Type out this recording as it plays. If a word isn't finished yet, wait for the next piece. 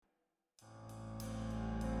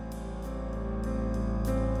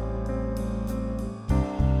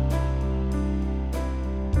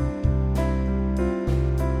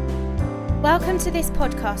Welcome to this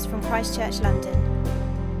podcast from Christ Church London.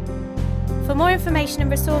 For more information and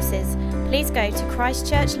resources, please go to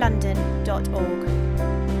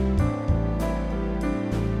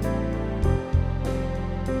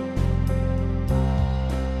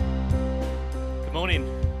Good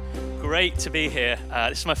morning. Great to be here.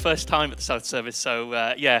 This is my first time at the South Service, so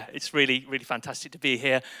it's really fantastic to be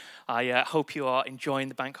here. I hope you are enjoying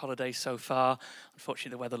the bank holiday so far.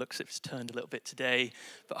 Unfortunately, the weather looks as if it's turned a little bit today,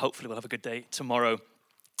 but hopefully we'll have a good day tomorrow.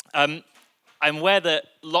 I'm aware that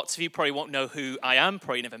lots of you probably won't know who I am,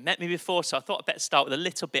 probably never met me before, so I thought I'd better start with a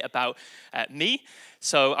little bit about me.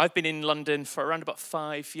 So I've been in London for around about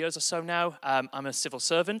 5 years or so now. I'm a civil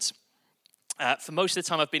servant. For most of the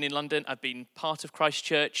time I've been in London, I've been part of Christ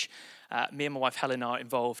Church. Me and my wife Helen are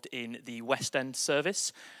involved in the West End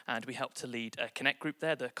service, and we help to lead a Connect group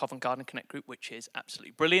there, the Covent Garden Connect group, which is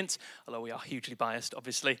absolutely brilliant, although we are hugely biased,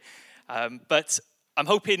 obviously. But I'm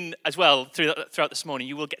hoping as well, throughout this morning,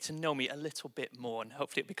 you will get to know me a little bit more, and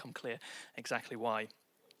hopefully it'll become clear exactly why.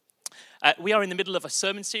 We are in the middle of a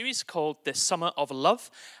sermon series called The Summer of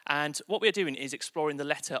Love, and what we're doing is exploring the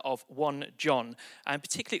letter of 1 John, and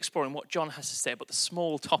particularly exploring what John has to say about the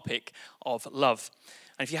small topic of love.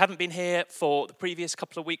 And if you haven't been here for the previous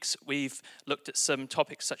couple of weeks, we've looked at some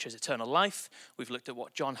topics such as eternal life. We've looked at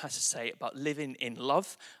what John has to say about living in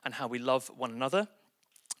love and how we love one another.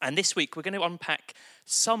 And this week, we're going to unpack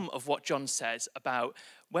some of what John says about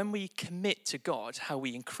when we commit to God, how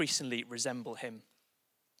we increasingly resemble him.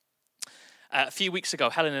 A few weeks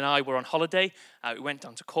ago, Helen and I were on holiday. We went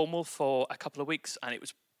down to Cornwall for a couple of weeks, and it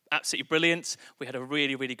was absolutely brilliant. We had a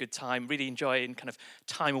really good time, really enjoying kind of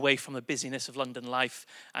time away from the busyness of London life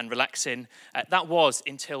and relaxing. That was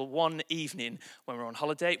until one evening when we were on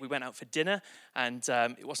holiday. We went out for dinner, and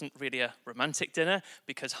it wasn't really a romantic dinner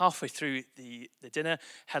because halfway through the dinner,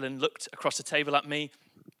 Helen looked across the table at me,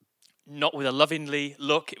 not with a lovingly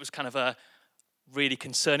look. It was kind of a really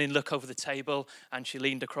concerning look over the table, and she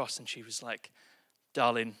leaned across and she was like,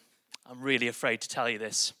 "Darling, I'm really afraid to tell you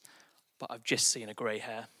this, but I've just seen a grey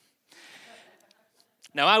hair."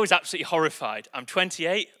 Now, I was absolutely horrified. I'm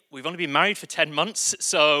 28. We've only been married for 10 months,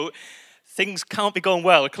 so things can't be going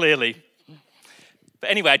well, clearly. But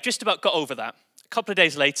anyway, I just about got over that. A couple of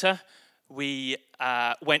days later, we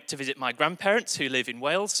went to visit my grandparents who live in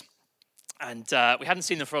Wales, and we hadn't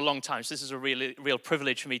seen them for a long time, so this is a real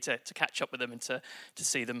privilege for me to catch up with them and to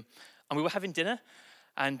see them. And we were having dinner,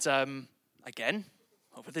 and again,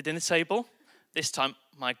 over the dinner table, this time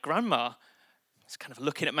my grandma was kind of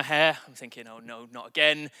looking at my hair. I'm thinking, oh no, not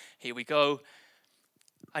again. Here we go.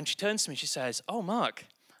 And she turns to me and she says, "Oh, Mark,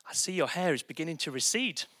 I see your hair is beginning to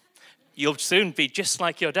recede. You'll soon be just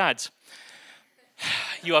like your dad."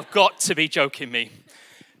 You have got to be joking me.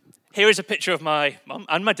 Here is a picture of my mum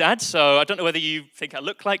and my dad. So I don't know whether you think I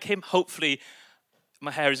look like him. Hopefully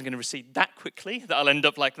my hair isn't going to recede that quickly that I'll end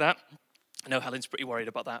up like that. I know Helen's pretty worried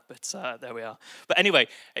about that, but there we are. But anyway,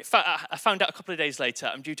 I found out a couple of days later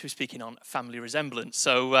I'm due to be speaking on family resemblance,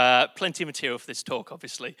 so plenty of material for this talk,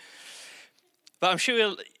 obviously. But I'm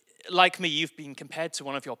sure, like me, you've been compared to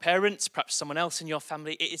one of your parents, perhaps someone else in your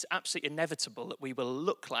family. It is absolutely inevitable that we will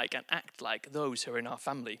look like and act like those who are in our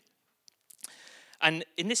family. And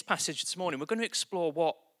in this passage this morning, we're going to explore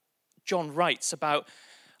what John writes about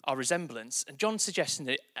our resemblance. And John's suggesting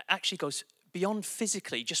that it actually goes beyond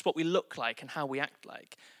physically, just what we look like and how we act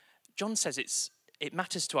like. John says it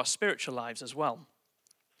matters to our spiritual lives as well.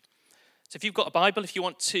 So if you've got a Bible, if you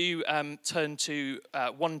want to turn to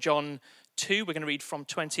 1 John 2, we're going to read from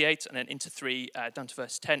 28 and then into 3 down to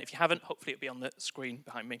verse 10. If you haven't, hopefully it'll be on the screen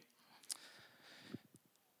behind me.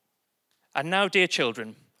 "And now, dear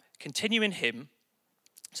children, continue in him,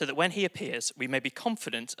 so that when he appears, we may be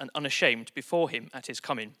confident and unashamed before him at his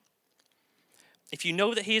coming. If you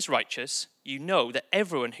know that he is righteous, you know that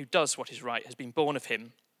everyone who does what is right has been born of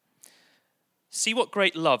him. See what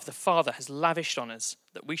great love the Father has lavished on us,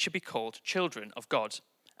 that we should be called children of God,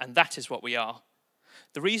 and that is what we are.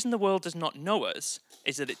 The reason the world does not know us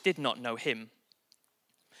is that it did not know him.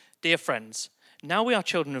 Dear friends, now we are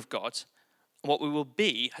children of God, and what we will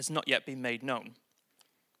be has not yet been made known.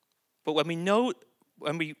 But we know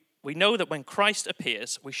that when Christ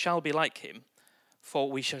appears, we shall be like him,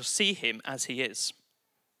 for we shall see him as he is.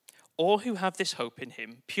 All who have this hope in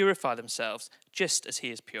him purify themselves just as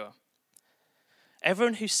he is pure.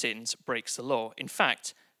 Everyone who sins breaks the law. In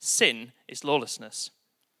fact, sin is lawlessness.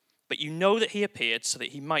 But you know that he appeared so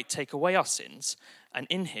that he might take away our sins, and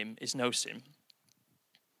in him is no sin.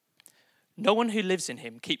 No one who lives in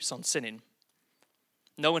him keeps on sinning.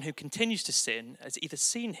 No one who continues to sin has either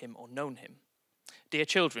seen him or known him. Dear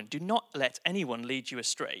children, do not let anyone lead you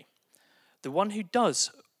astray. The one who does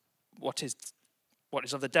what is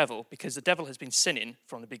of the devil, because the devil has been sinning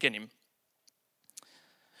from the beginning.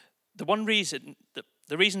 The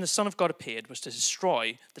reason the Son of God appeared was to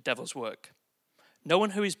destroy the devil's work. No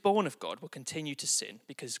one who is born of God will continue to sin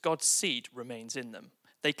because God's seed remains in them.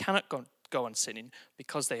 They cannot go on sinning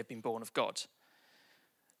because they have been born of God.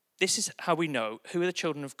 This is how we know who are the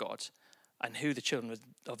children of God and who the children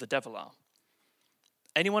of the devil are.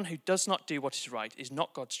 Anyone who does not do what is right is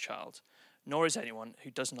not God's child, nor is anyone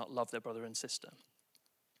who does not love their brother and sister.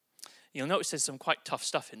 You'll notice there's some quite tough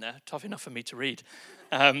stuff in there, tough enough for me to read.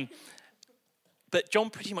 But John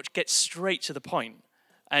pretty much gets straight to the point.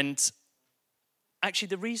 And actually,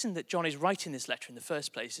 the reason that John is writing this letter in the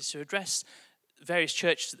first place is to address various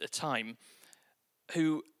churches at the time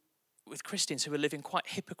with Christians who were living quite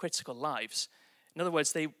hypocritical lives. In other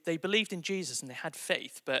words, they believed in Jesus and they had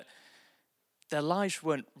faith, but their lives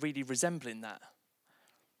weren't really resembling that.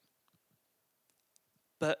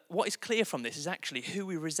 But what is clear from this is actually who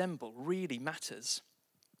we resemble really matters.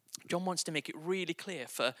 John wants to make it really clear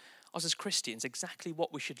for us as Christians exactly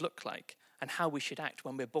what we should look like and how we should act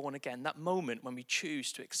when we're born again, that moment when we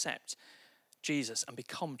choose to accept Jesus and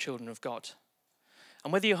become children of God.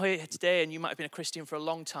 And whether you're here today and you might have been a Christian for a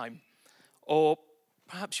long time, or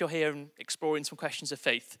perhaps you're here and exploring some questions of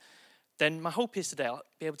faith, then my hope is today I'll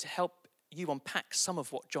be able to help you unpack some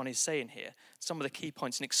of what John is saying here, some of the key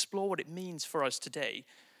points, and explore what it means for us today,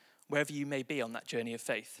 wherever you may be on that journey of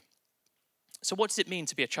faith. So what does it mean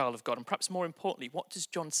to be a child of God? And perhaps more importantly, what does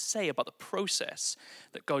John say about the process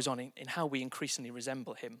that goes on in how we increasingly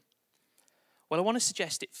resemble him? Well, I want to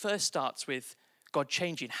suggest it first starts with God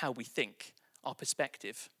changing how we think, our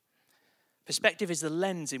perspective. Perspective is the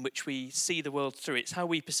lens in which we see the world through. It's how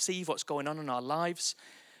we perceive what's going on in our lives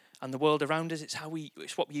and the world around us. It's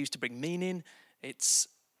what we use to bring meaning. It's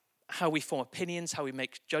how we form opinions, how we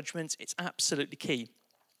make judgments. It's absolutely key.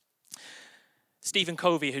 Stephen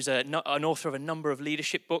Covey, who's an author of a number of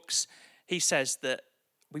leadership books, he says that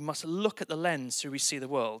we must look at the lens through we see the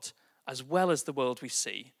world as well as the world we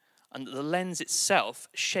see, and that the lens itself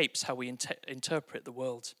shapes how we interpret the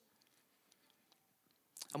world.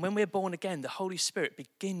 And when we're born again, the Holy Spirit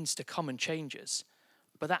begins to come and change us,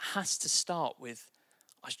 but that has to start with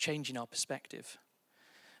us changing our perspective.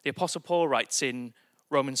 The Apostle Paul writes in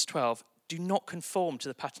Romans 12, "Do not conform to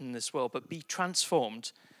the pattern in this world, but be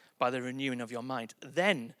transformed by the renewing of your mind.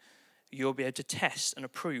 Then you'll be able to test and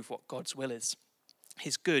approve what God's will is,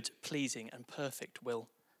 his good, pleasing, and perfect will."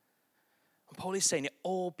 And Paul is saying it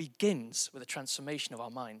all begins with a transformation of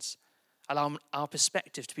our minds, allowing our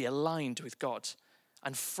perspective to be aligned with God.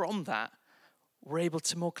 And from that, we're able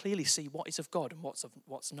to more clearly see what is of God and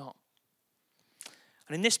what's not.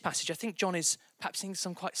 And in this passage, I think John is perhaps in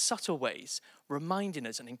some quite subtle ways reminding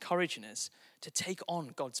us and encouraging us to take on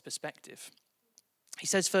God's perspective. He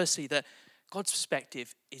says firstly that God's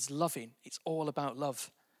perspective is loving. It's all about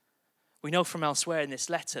love. We know from elsewhere in this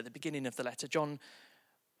letter, the beginning of the letter, John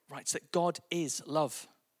writes that God is love.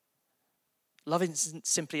 Love isn't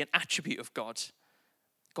simply an attribute of God.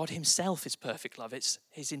 God himself is perfect love. It's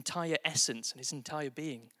his entire essence and his entire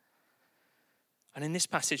being. And in this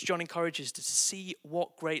passage, John encourages us to see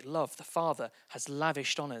what great love the Father has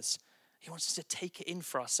lavished on us. He wants us to take it in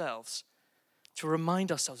for ourselves, to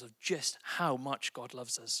remind ourselves of just how much God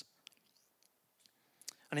loves us.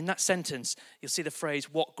 And in that sentence, you'll see the phrase,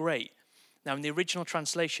 "what great." Now, in the original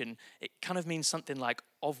translation, it kind of means something like,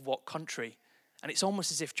 "of what country?" And it's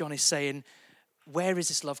almost as if John is saying, where is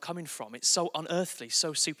this love coming from? It's so unearthly,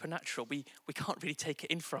 so supernatural. We can't really take it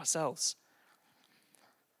in for ourselves.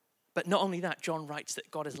 But not only that, John writes that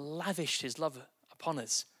God has lavished his love upon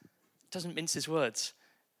us. He doesn't mince his words.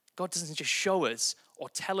 God doesn't just show us or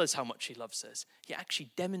tell us how much he loves us. He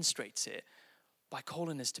actually demonstrates it by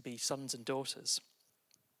calling us to be sons and daughters.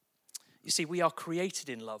 You see, we are created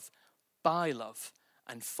in love, by love,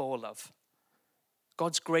 and for love.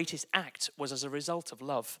 God's greatest act was as a result of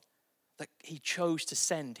love, that he chose to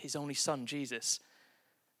send his only son, Jesus,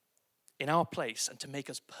 in our place and to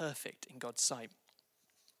make us perfect in God's sight.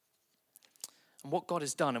 And what God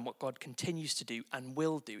has done and what God continues to do and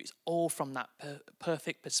will do is all from that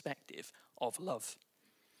perfect perspective of love.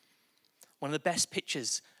 One of the best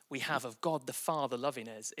pictures we have of God the Father loving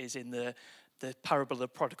us is in the parable of the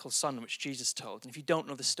prodigal son, which Jesus told. And if you don't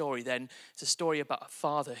know the story, then it's a story about a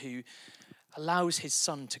father who allows his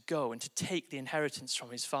son to go and to take the inheritance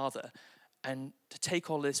from his father and to take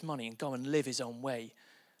all this money and go and live his own way.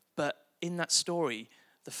 But in that story,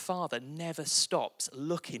 the father never stops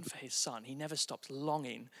looking for his son. He never stops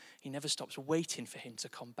longing. He never stops waiting for him to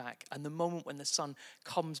come back. And the moment when the son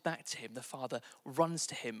comes back to him, the father runs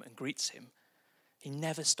to him and greets him. He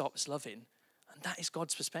never stops loving. And that is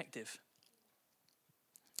God's perspective.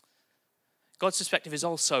 God's perspective is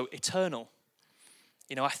also eternal.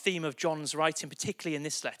 You know, our theme of John's writing, particularly in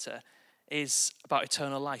this letter, is about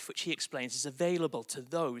eternal life, which he explains is available to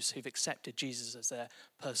those who've accepted Jesus as their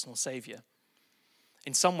personal saviour.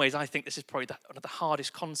 In some ways, I think this is probably one of the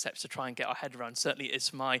hardest concepts to try and get our head around. Certainly it's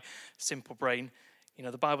for my simple brain. You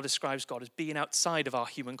know, the Bible describes God as being outside of our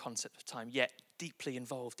human concept of time, yet deeply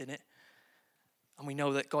involved in it. And we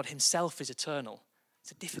know that God himself is eternal.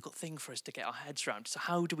 It's a difficult thing for us to get our heads around. So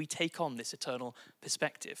how do we take on this eternal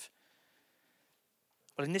perspective?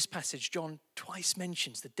 Well, in this passage, John twice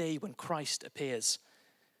mentions the day when Christ appears.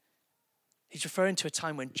 He's referring to a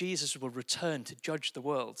time when Jesus will return to judge the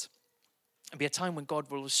world and be a time when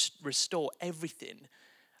God will restore everything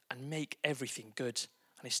and make everything good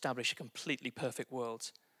and establish a completely perfect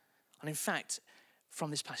world. And in fact,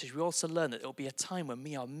 from this passage, we also learn that it will be a time when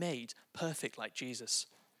we are made perfect like Jesus.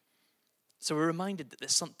 So we're reminded that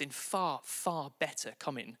there's something far, far better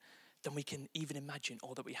coming than we can even imagine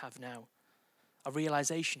or that we have now. A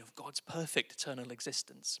realization of God's perfect eternal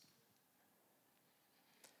existence.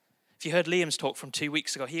 If you heard Liam's talk from 2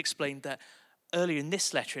 weeks ago, he explained that earlier in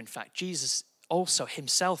this letter, in fact, Jesus also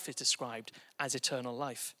himself is described as eternal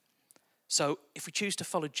life. So if we choose to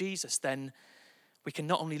follow Jesus, then we can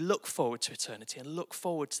not only look forward to eternity and look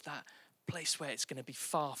forward to that place where it's going to be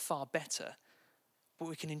far, far better, but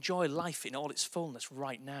we can enjoy life in all its fullness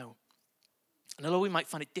right now. And although we might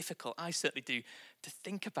find it difficult, I certainly do, to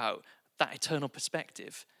think about that eternal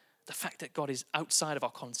perspective, the fact that God is outside of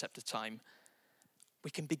our concept of time,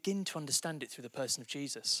 we can begin to understand it through the person of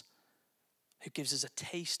Jesus, who gives us a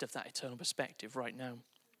taste of that eternal perspective right now.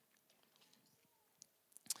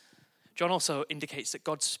 John also indicates that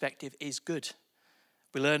God's perspective is good.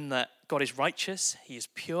 We learn that God is righteous, he is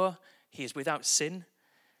pure, he is without sin.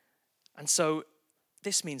 And so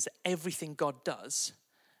this means that everything God does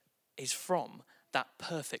is from that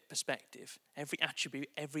perfect perspective. Every attribute,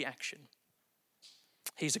 every action.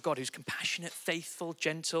 He's a God who's compassionate, faithful,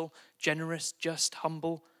 gentle, generous, just,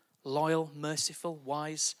 humble, loyal, merciful,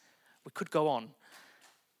 wise. We could go on.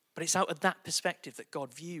 But it's out of that perspective that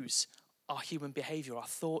God views our human behavior, our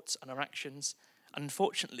thoughts and our actions. And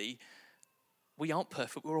unfortunately, we aren't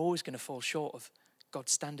perfect. We're always going to fall short of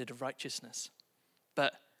God's standard of righteousness.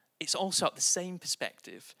 But it's also at the same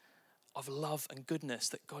perspective of love and goodness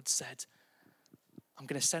that God said, I'm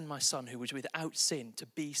going to send my son who was without sin to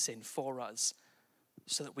be sin for us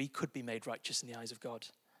so that we could be made righteous in the eyes of God.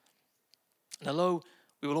 And although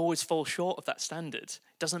we will always fall short of that standard, it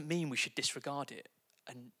doesn't mean we should disregard it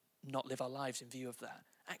and not live our lives in view of that.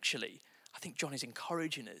 Actually, I think John is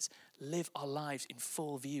encouraging us, live our lives in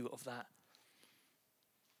full view of that.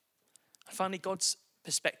 And finally, God's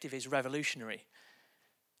perspective is revolutionary.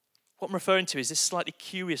 What I'm referring to is this slightly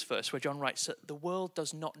curious verse where John writes that the world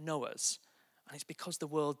does not know us, and it's because the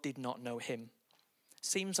world did not know him.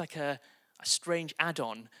 Seems like a strange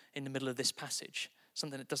add-on in the middle of this passage,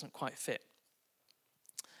 something that doesn't quite fit.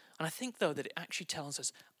 And I think, though, that it actually tells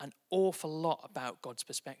us an awful lot about God's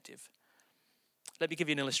perspective. Let me give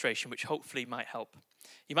you an illustration which hopefully might help.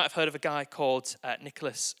 You might have heard of a guy called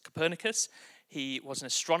Nicholas Copernicus. He was an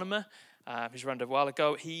astronomer. He was around a while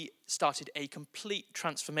ago. He started a complete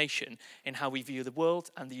transformation in how we view the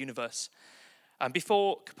world and the universe. And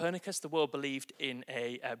before Copernicus, the world believed in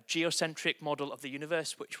a geocentric model of the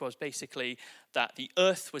universe, which was basically that the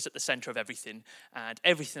Earth was at the center of everything and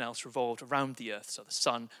everything else revolved around the Earth, so the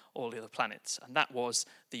sun, all the other planets. And that was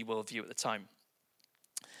the worldview at the time.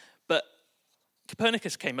 But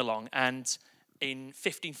Copernicus came along and in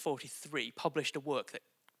 1543 published a work that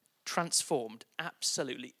transformed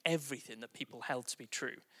absolutely everything that people held to be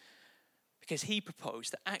true. Because he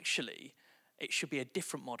proposed that actually it should be a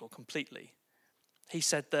different model completely. He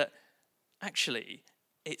said that actually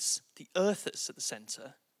it's the Earth that's at the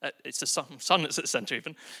center, it's the sun that's at the center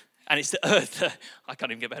even, and it's the Earth that, I can't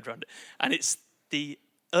even get my head around it, and it's the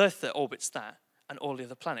Earth that orbits that and all the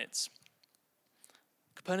other planets.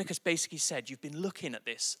 Copernicus basically said, you've been looking at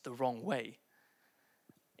this the wrong way.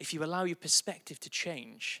 If you allow your perspective to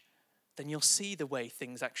change, then you'll see the way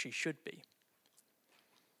things actually should be.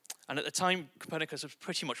 And at the time, Copernicus was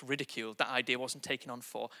pretty much ridiculed. That idea wasn't taken on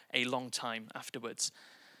for a long time afterwards.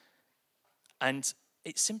 And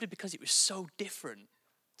it's simply because it was so different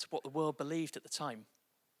to what the world believed at the time.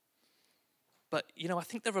 But, you know, I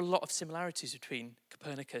think there are a lot of similarities between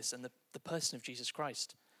Copernicus and the person of Jesus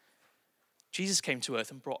Christ. Jesus came to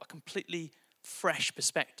earth and brought a completely fresh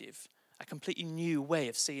perspective, a completely new way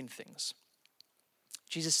of seeing things.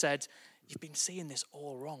 Jesus said, you've been seeing this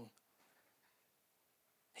all wrong.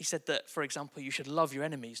 He said that, for example, you should love your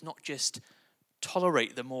enemies, not just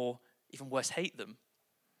tolerate them or even worse, hate them.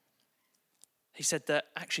 He said that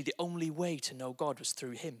actually the only way to know God was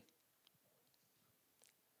through him.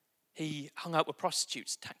 He hung out with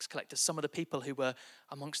prostitutes, tax collectors, some of the people who were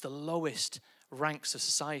amongst the lowest ranks of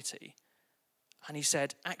society. And he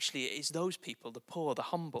said, actually, it is those people, the poor, the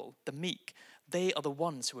humble, the meek, they are the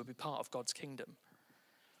ones who will be part of God's kingdom.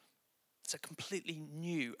 It's a completely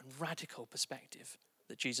new and radical perspective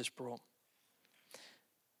that Jesus brought.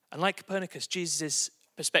 And like Copernicus, Jesus'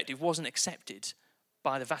 perspective wasn't accepted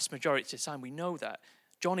by the vast majority of the time. We know that.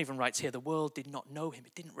 John even writes here, the world did not know him.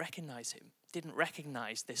 It didn't recognize him. It didn't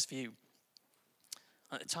recognize this view.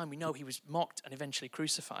 At the time, we know he was mocked and eventually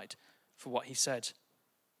crucified for what he said.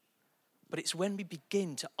 But it's when we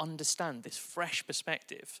begin to understand this fresh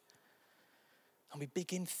perspective and we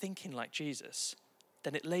begin thinking like Jesus,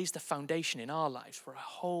 then it lays the foundation in our lives for a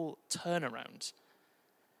whole turnaround.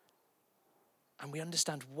 And we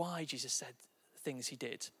understand why Jesus said the things he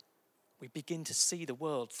did. We begin to see the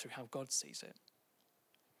world through how God sees it.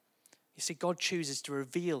 You see, God chooses to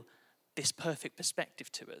reveal this perfect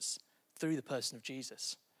perspective to us through the person of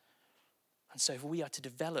Jesus. And so if we are to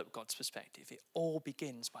develop God's perspective, it all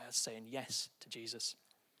begins by us saying yes to Jesus.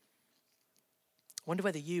 I wonder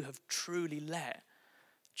whether you have truly let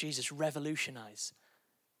Jesus revolutionize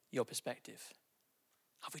your perspective.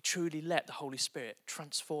 Have we truly let the Holy Spirit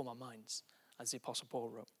transform our minds, as the Apostle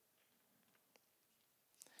Paul wrote?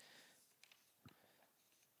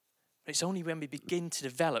 But it's only when we begin to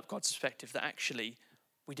develop God's perspective that actually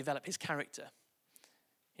we develop his character.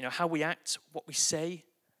 You know, how we act, what we say,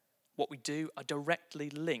 what we do are directly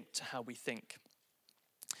linked to how we think.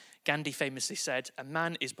 Gandhi famously said, "A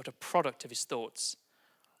man is but a product of his thoughts.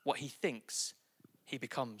 What he thinks, he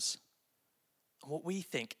becomes." And what we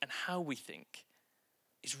think and how we think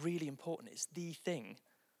is really important. It's the thing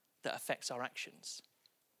that affects our actions.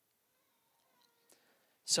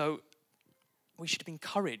 So we should be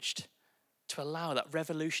encouraged to allow that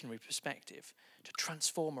revolutionary perspective to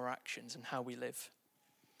transform our actions and how we live.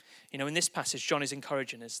 You know, in this passage, John is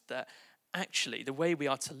encouraging us that actually the way we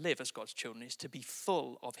are to live as God's children is to be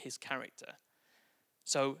full of his character.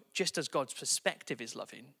 So just as God's perspective is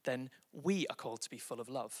loving, then we are called to be full of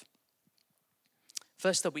love.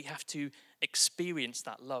 First, that we have to experience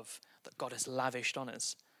that love that God has lavished on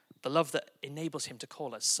us, the love that enables him to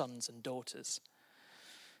call us sons and daughters.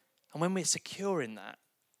 And when we're secure in that,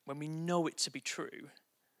 when we know it to be true,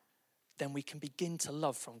 then we can begin to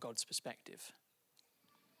love from God's perspective.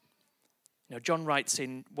 You know, John writes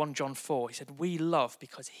in 1 John 4, he said, "We love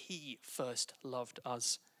because he first loved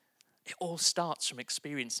us." It all starts from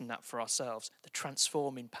experiencing that for ourselves, the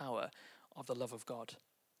transforming power of the love of God.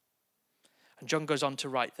 And John goes on to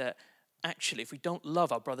write that actually, if we don't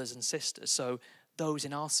love our brothers and sisters, so those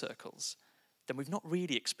in our circles, then we've not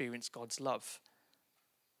really experienced God's love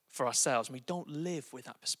for ourselves, and we don't live with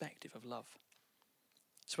that perspective of love.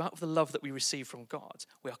 So out of the love that we receive from God,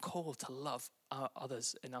 we are called to love our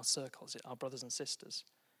others in our circles, our brothers and sisters.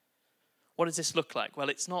 What does this look like? Well,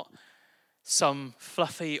 it's not some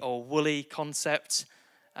fluffy or woolly concept.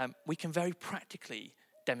 We can very practically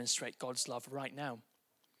demonstrate God's love right now.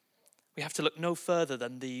 We have to look no further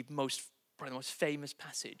than probably the most famous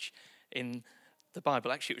passage in the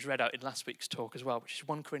Bible. Actually, it was read out in last week's talk as well, which is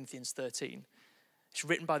 1 Corinthians 13. It's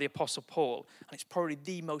written by the Apostle Paul, and it's probably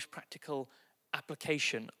the most practical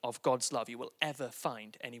application of God's love you will ever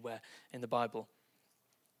find anywhere in the Bible.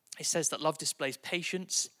 It says that love displays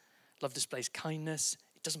patience, love displays kindness,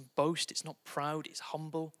 it doesn't boast, it's not proud, it's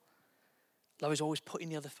humble. Love is always putting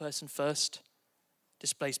the other person first,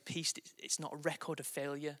 displays peace, it's not a record of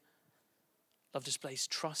failure. Love displays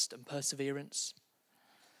trust and perseverance.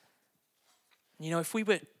 You know, if we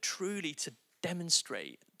were truly to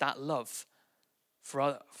demonstrate that love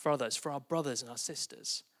for others, for our brothers and our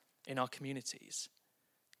sisters in our communities,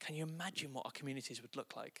 can you imagine what our communities would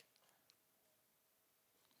look like?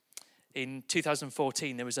 In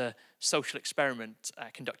 2014, there was a social experiment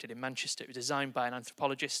conducted in Manchester. It was designed by an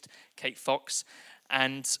anthropologist, Kate Fox,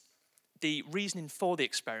 and the reasoning for the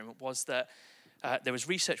experiment was that there was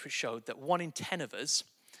research which showed that 1 in 10 of us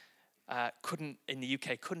in the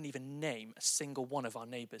UK couldn't even name a single one of our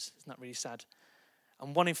neighbours. Isn't that really sad?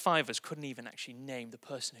 And 1 in 5 of us couldn't even actually name the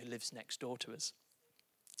person who lives next door to us.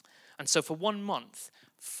 And so for 1 month,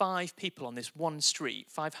 5 people on this one street,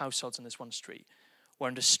 5 households on this one street, were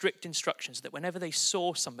under strict instructions that whenever they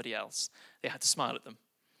saw somebody else, they had to smile at them.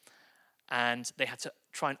 And they had to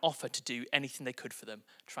try and offer to do anything they could for them,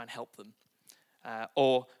 try and help them.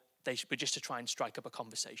 Or they were just to try and strike up a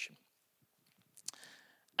conversation.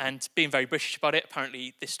 And being very British about it,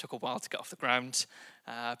 apparently this took a while to get off the ground.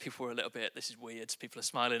 People were a little bit, this is weird. People are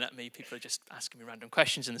smiling at me. People are just asking me random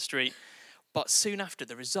questions in the street. But soon after,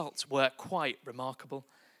 the results were quite remarkable.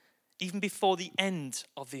 Even before the end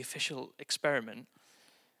of the official experiment,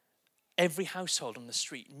 every household on the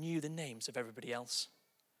street knew the names of everybody else.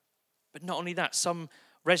 But not only that, some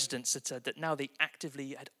residents had said that now they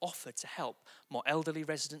actively had offered to help more elderly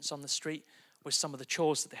residents on the street with some of the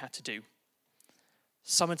chores that they had to do.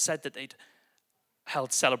 Some had said that they'd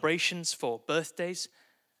held celebrations for birthdays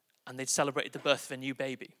and they'd celebrated the birth of a new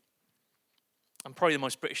baby. And probably the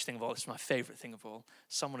most British thing of all, it's my favourite thing of all,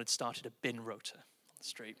 someone had started a bin rota on the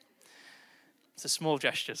street. It's the small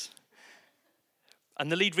gestures.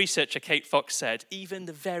 And the lead researcher, Kate Fox, said, even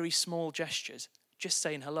the very small gestures, just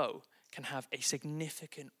saying hello, can have a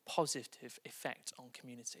significant positive effect on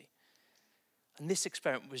community. And this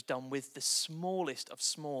experiment was done with the smallest of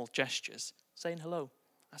small gestures, saying hello,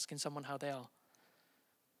 asking someone how they are.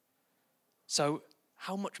 So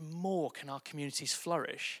how much more can our communities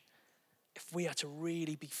flourish if we are to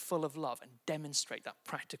really be full of love and demonstrate that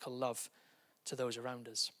practical love to those around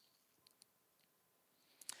us?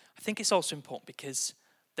 I think it's also important because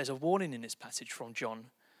there's a warning in this passage from John.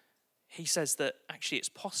 He says that actually it's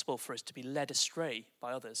possible for us to be led astray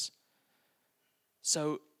by others.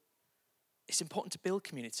 So it's important to build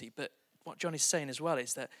community, but what John is saying as well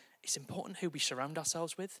is that it's important who we surround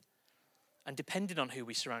ourselves with. And depending on who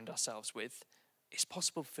we surround ourselves with, it's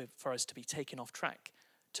possible for us to be taken off track,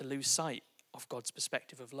 to lose sight of God's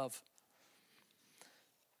perspective of love.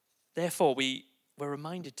 Therefore, we're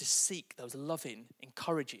reminded to seek those loving,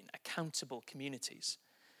 encouraging, accountable communities.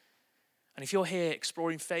 And if you're here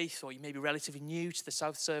exploring faith, or you may be relatively new to the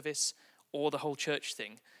South Service or the whole church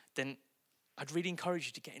thing, then I'd really encourage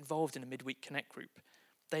you to get involved in a midweek connect group.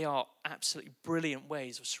 They are absolutely brilliant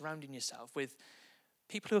ways of surrounding yourself with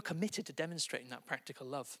people who are committed to demonstrating that practical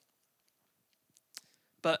love.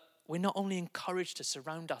 But we're not only encouraged to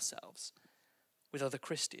surround ourselves with other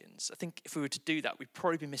Christians. I think if we were to do that, we'd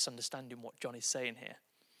probably be misunderstanding what John is saying here.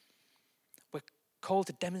 We're called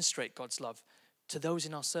to demonstrate God's love to those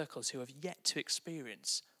in our circles who have yet to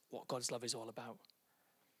experience what God's love is all about.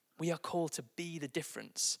 We are called to be the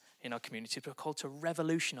difference in our community. We're called to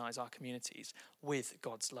revolutionize our communities with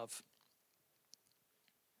God's love.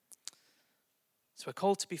 So we're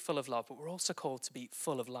called to be full of love, but we're also called to be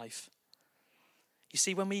full of life. You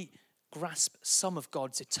see, when we grasp some of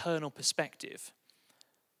God's eternal perspective,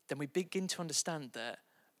 then we begin to understand that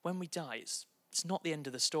when we die, it's not the end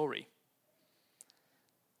of the story.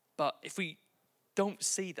 But if we don't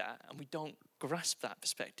see that and we don't grasp that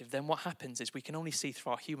perspective, then what happens is we can only see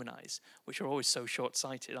through our human eyes, which are always so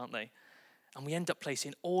short-sighted, aren't they? And we end up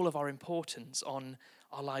placing all of our importance on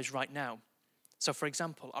our lives right now. So, for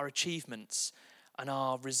example, our achievements and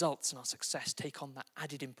our results and our success take on that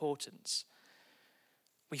added importance.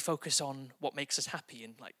 We focus on what makes us happy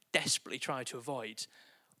and desperately try to avoid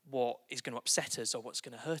what is going to upset us or what's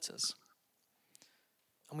going to hurt us.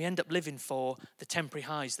 And we end up living for the temporary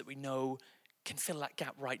highs that we know can fill that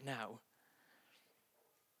gap right now.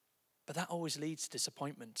 But that always leads to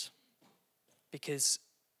disappointment because,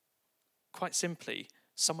 quite simply,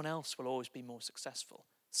 someone else will always be more successful.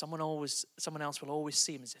 Someone else will always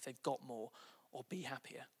seem as if they've got more or be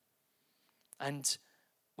happier. And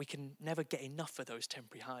we can never get enough of those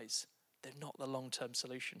temporary highs. They're not the long-term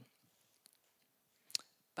solution.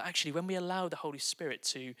 But actually, when we allow the Holy Spirit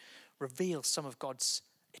to reveal some of God's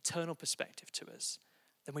eternal perspective to us,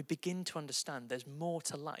 then we begin to understand there's more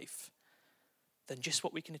to life than just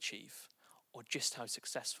what we can achieve or just how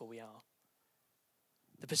successful we are.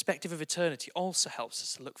 The perspective of eternity also helps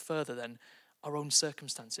us to look further than our own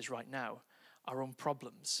circumstances right now, our own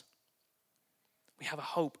problems. We have a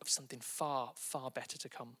hope of something far, far better to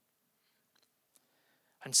come.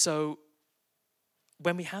 And so,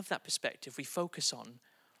 when we have that perspective, we focus on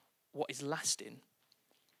what is lasting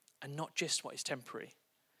and not just what is temporary.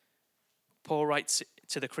 Paul writes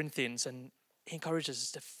to the Corinthians and he encourages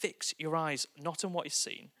us to fix your eyes not on what is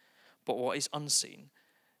seen, but what is unseen.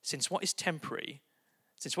 Since what is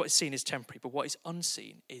seen is temporary, but what is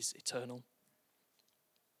unseen is eternal.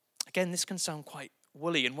 Again, this can sound quite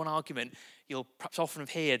woolly, and one argument you'll perhaps often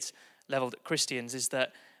have heard leveled at Christians is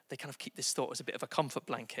that they kind of keep this thought as a bit of a comfort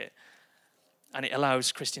blanket, and it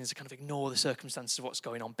allows Christians to kind of ignore the circumstances of what's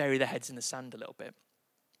going on, bury their heads in the sand a little bit.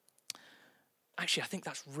 Actually, I think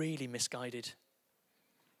that's really misguided.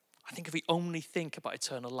 I think if we only think about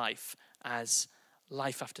eternal life as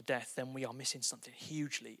life after death, then we are missing something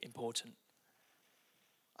hugely important.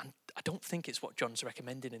 And I don't think it's what John's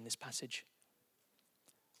recommending in this passage.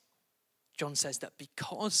 John says that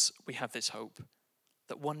because we have this hope,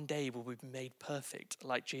 that one day we'll be made perfect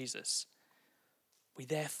like Jesus. We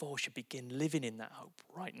therefore should begin living in that hope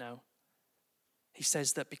right now. He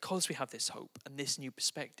says that because we have this hope and this new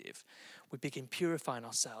perspective, we begin purifying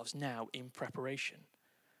ourselves now in preparation.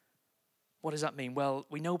 What does that mean? Well,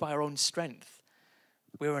 we know by our own strength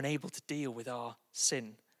we're unable to deal with our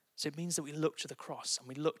sin. So it means that we look to the cross and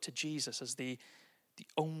we look to Jesus as the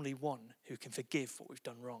only one who can forgive what we've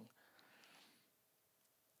done wrong.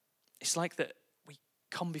 It's like that we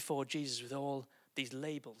come before Jesus with all these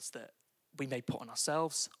labels that we may put on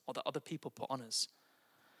ourselves or that other people put on us.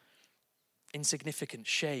 Insignificance,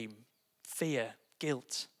 shame, fear,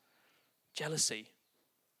 guilt, jealousy,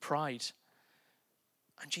 pride.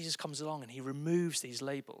 And Jesus comes along and he removes these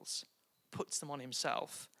labels, puts them on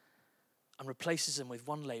himself, and replaces them with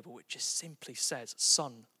one label which just simply says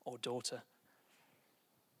son or daughter.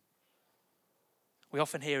 We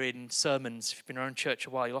often hear in sermons, if you've been around church a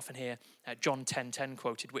while, you'll often hear John 10:10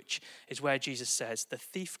 quoted, which is where Jesus says, "The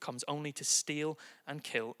thief comes only to steal and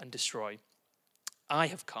kill and destroy. I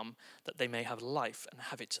have come that they may have life and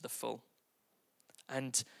have it to the full."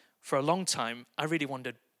 And for a long time, I really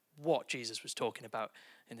wondered what Jesus was talking about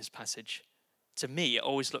in this passage. To me, it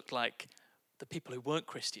always looked like the people who weren't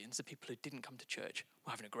Christians, the people who didn't come to church,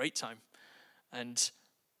 were having a great time. And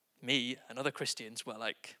me and other Christians were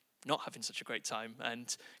like not having such a great time.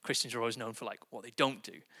 And Christians are always known for like what they don't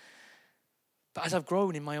do. But as I've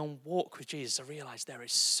grown in my own walk with Jesus, I realized there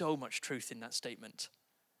is so much truth in that statement.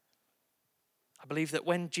 I believe that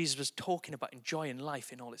when Jesus was talking about enjoying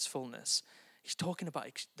life in all its fullness, he's talking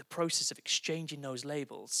about the process of exchanging those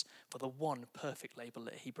labels for the one perfect label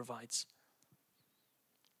that he provides.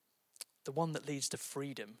 The one that leads to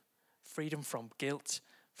freedom. Freedom from guilt,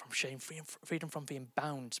 from shame, freedom from being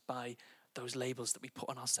bound by those labels that we put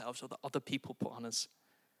on ourselves or that other people put on us.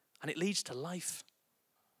 And it leads to life.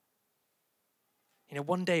 You know,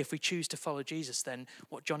 one day if we choose to follow Jesus, then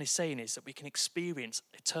what John is saying is that we can experience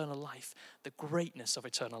eternal life, the greatness of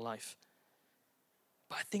eternal life.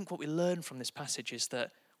 But I think what we learn from this passage is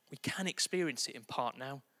that we can experience it in part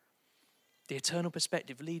now. The eternal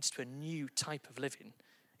perspective leads to a new type of living.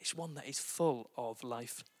 It's one that is full of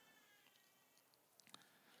life.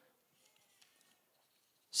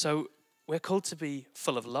 So we're called to be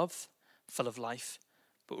full of love, full of life,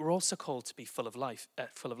 but we're also called to be full of life,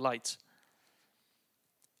 full of light.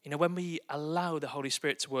 You know, when we allow the Holy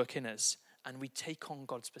Spirit to work in us and we take on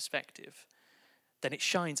God's perspective, then it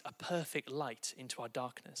shines a perfect light into our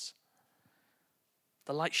darkness.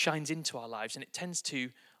 The light shines into our lives and it tends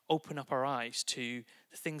to open up our eyes to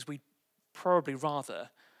the things we'd probably rather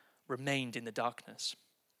remained in the darkness.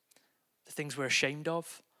 The things we're ashamed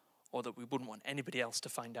of or that we wouldn't want anybody else to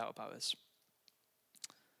find out about us.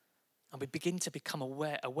 And we begin to become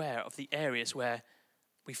aware of the areas where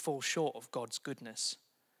we fall short of God's goodness,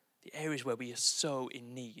 the areas where we are so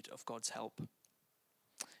in need of God's help.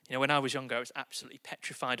 You know, when I was younger, I was absolutely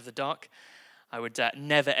petrified of the dark. I would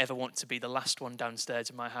never, ever want to be the last one downstairs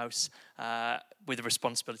in my house with a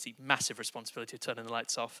responsibility, massive responsibility of turning the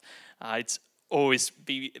lights off. I'd always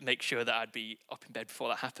make sure that I'd be up in bed before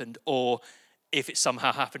that happened, or if it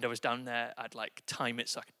somehow happened I was down there, I'd like time it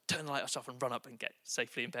so I could turn the lights off and run up and get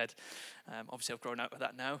safely in bed. Obviously, I've grown out of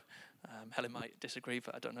that now. Helen might disagree,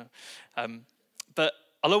 but I don't know. But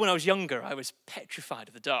although when I was younger, I was petrified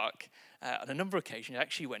of the dark, on a number of occasions I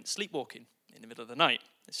actually went sleepwalking in the middle of the night.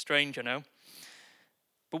 It's strange, I know.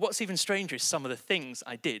 But what's even stranger is some of the things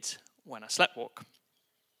I did when I sleptwalk.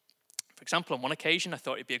 For example, on one occasion, I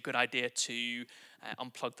thought it'd be a good idea to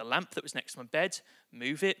unplug the lamp that was next to my bed,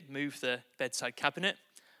 move the bedside cabinet.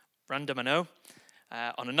 Random, I know.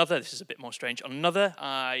 On another, this is a bit more strange. On another,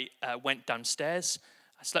 I went downstairs.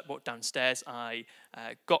 I sleptwalked downstairs. I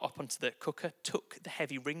got up onto the cooker, took the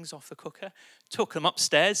heavy rings off the cooker, took them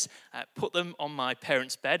upstairs, put them on my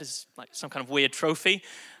parents' bed as like some kind of weird trophy.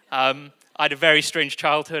 I had a very strange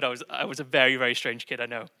childhood. I was a very, very strange kid, I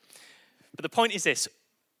know. But the point is this.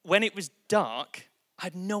 When it was dark, I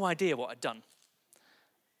had no idea what I'd done.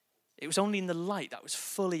 It was only in the light that I was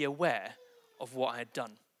fully aware of what I had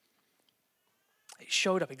done. It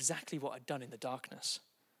showed up exactly what I'd done in the darkness.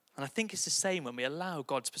 And I think it's the same when we allow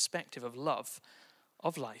God's perspective of love,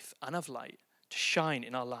 of life, and of light to shine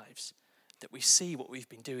in our lives, that we see what we've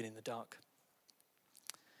been doing in the dark.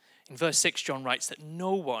 In verse 6, John writes that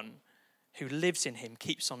no one who lives in him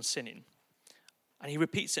keeps on sinning. And he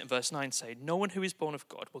repeats it in verse 9, saying, no one who is born of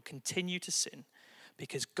God will continue to sin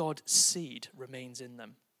because God's seed remains in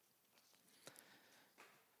them.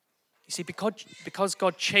 You see, because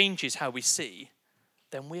God changes how we see,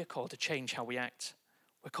 then we are called to change how we act.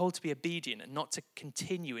 We're called to be obedient and not to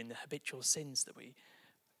continue in the habitual sins that we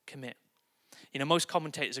commit. Most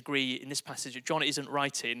commentators agree in this passage that John isn't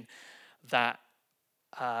writing that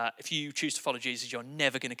if you choose to follow Jesus, you're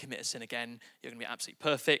never going to commit a sin again. You're going to be absolutely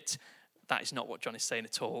perfect. That is not what John is saying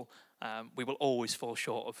at all. We will always fall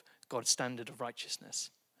short of God's standard of righteousness,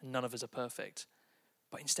 and none of us are perfect.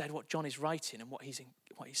 But instead, what John is writing and what he's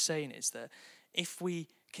saying is that if we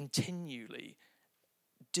continually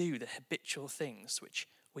do the habitual things which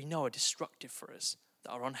we know are destructive for us,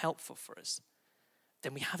 that are unhelpful for us,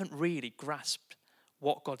 then we haven't really grasped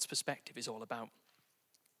what God's perspective is all about.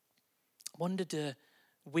 I wonder, do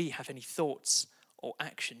we have any thoughts or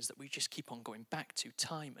actions that we just keep on going back to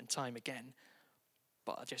time and time again,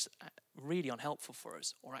 but are just really unhelpful for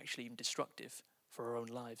us, or actually even destructive for our own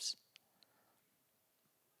lives?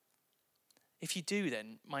 If you do,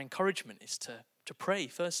 then my encouragement is to pray,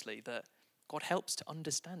 firstly, that God helps to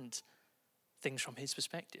understand things from his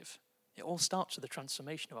perspective. It all starts with the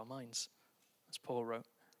transformation of our minds, as Paul wrote.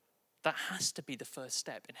 That has to be the first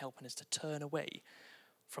step in helping us to turn away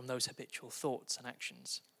from those habitual thoughts and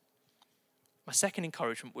actions. My second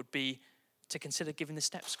encouragement would be to consider giving the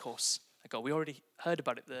Steps course a go. We already heard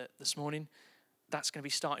about it this morning. That's going to be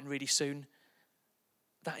starting really soon.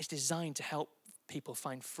 That is designed to help people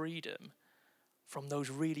find freedom from those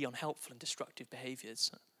really unhelpful and destructive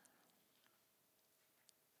behaviors.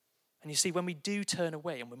 And you see, when we do turn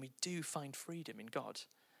away and when we do find freedom in God,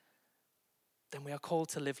 then we are called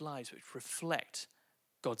to live lives which reflect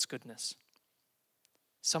God's goodness.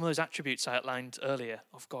 Some of those attributes I outlined earlier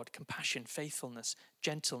of God: compassion, faithfulness,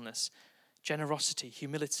 gentleness, generosity,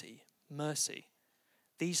 humility, mercy.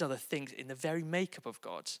 These are the things in the very makeup of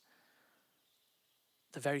God,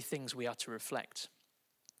 the very things we are to reflect.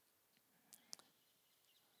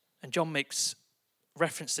 And John makes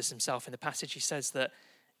reference to this himself in the passage. He says that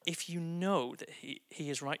if you know that he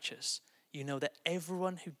is righteous, you know that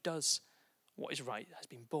everyone who does what is right has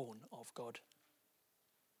been born of God.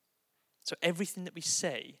 So everything that we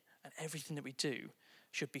say and everything that we do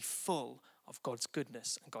should be full of God's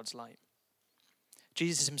goodness and God's light.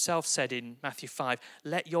 Jesus himself said in Matthew 5,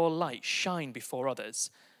 "Let your light shine before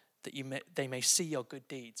others, that they may see your good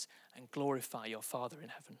deeds and glorify your Father in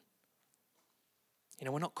heaven."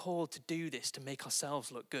 We're not called to do this to make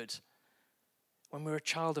ourselves look good. When we're a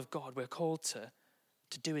child of God, we're called to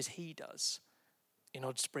do as he does in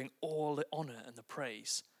order to bring all the honor and the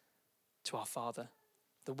praise to our Father,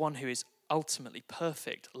 the one who is ultimately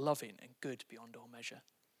perfect, loving, and good beyond all measure.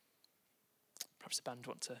 Perhaps the band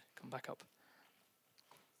want to come back up.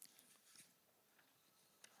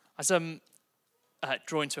 As I'm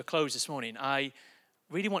drawing to a close this morning, I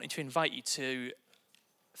really wanted to invite you to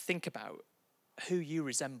think about who you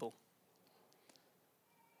resemble.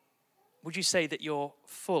 Would you say that you're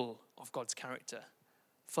full of God's character,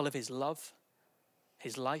 full of his love,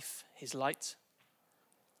 his life, his light?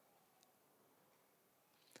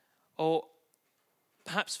 Or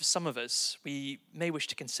perhaps for some of us, we may wish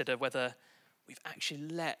to consider whether we've actually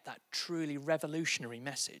let that truly revolutionary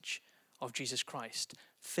message of Jesus Christ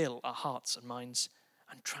fill our hearts and minds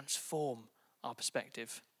and transform our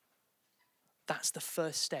perspective. That's the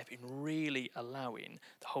first step in really allowing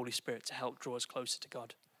the Holy Spirit to help draw us closer to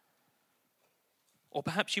God. Or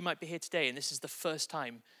perhaps you might be here today and this is the first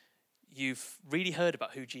time you've really heard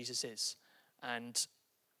about who Jesus is and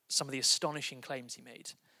some of the astonishing claims he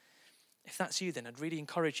made. If that's you, then I'd really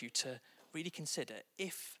encourage you to really consider,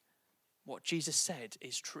 if what Jesus said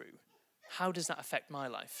is true, how does that affect my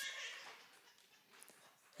life?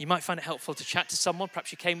 You might find it helpful to chat to someone.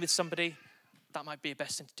 Perhaps you came with somebody. That might be the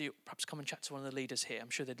best thing to do. Perhaps come and chat to one of the leaders here. I'm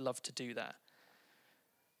sure they'd love to do that.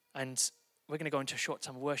 And we're going to go into a short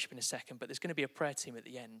time of worship in a second, but there's going to be a prayer team at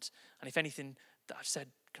the end. And if anything that I've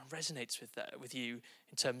said kind of resonates with you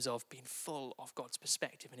in terms of being full of God's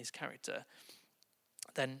perspective and his character,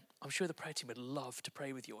 then I'm sure the prayer team would love to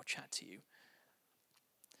pray with you or chat to you.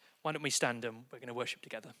 Why don't we stand and we're going to worship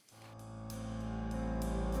together.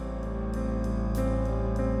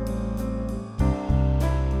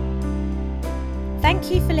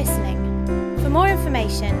 Thank you for listening. For more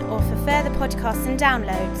information or for further podcasts and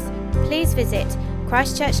downloads, please visit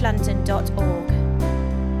christchurchlondon.org.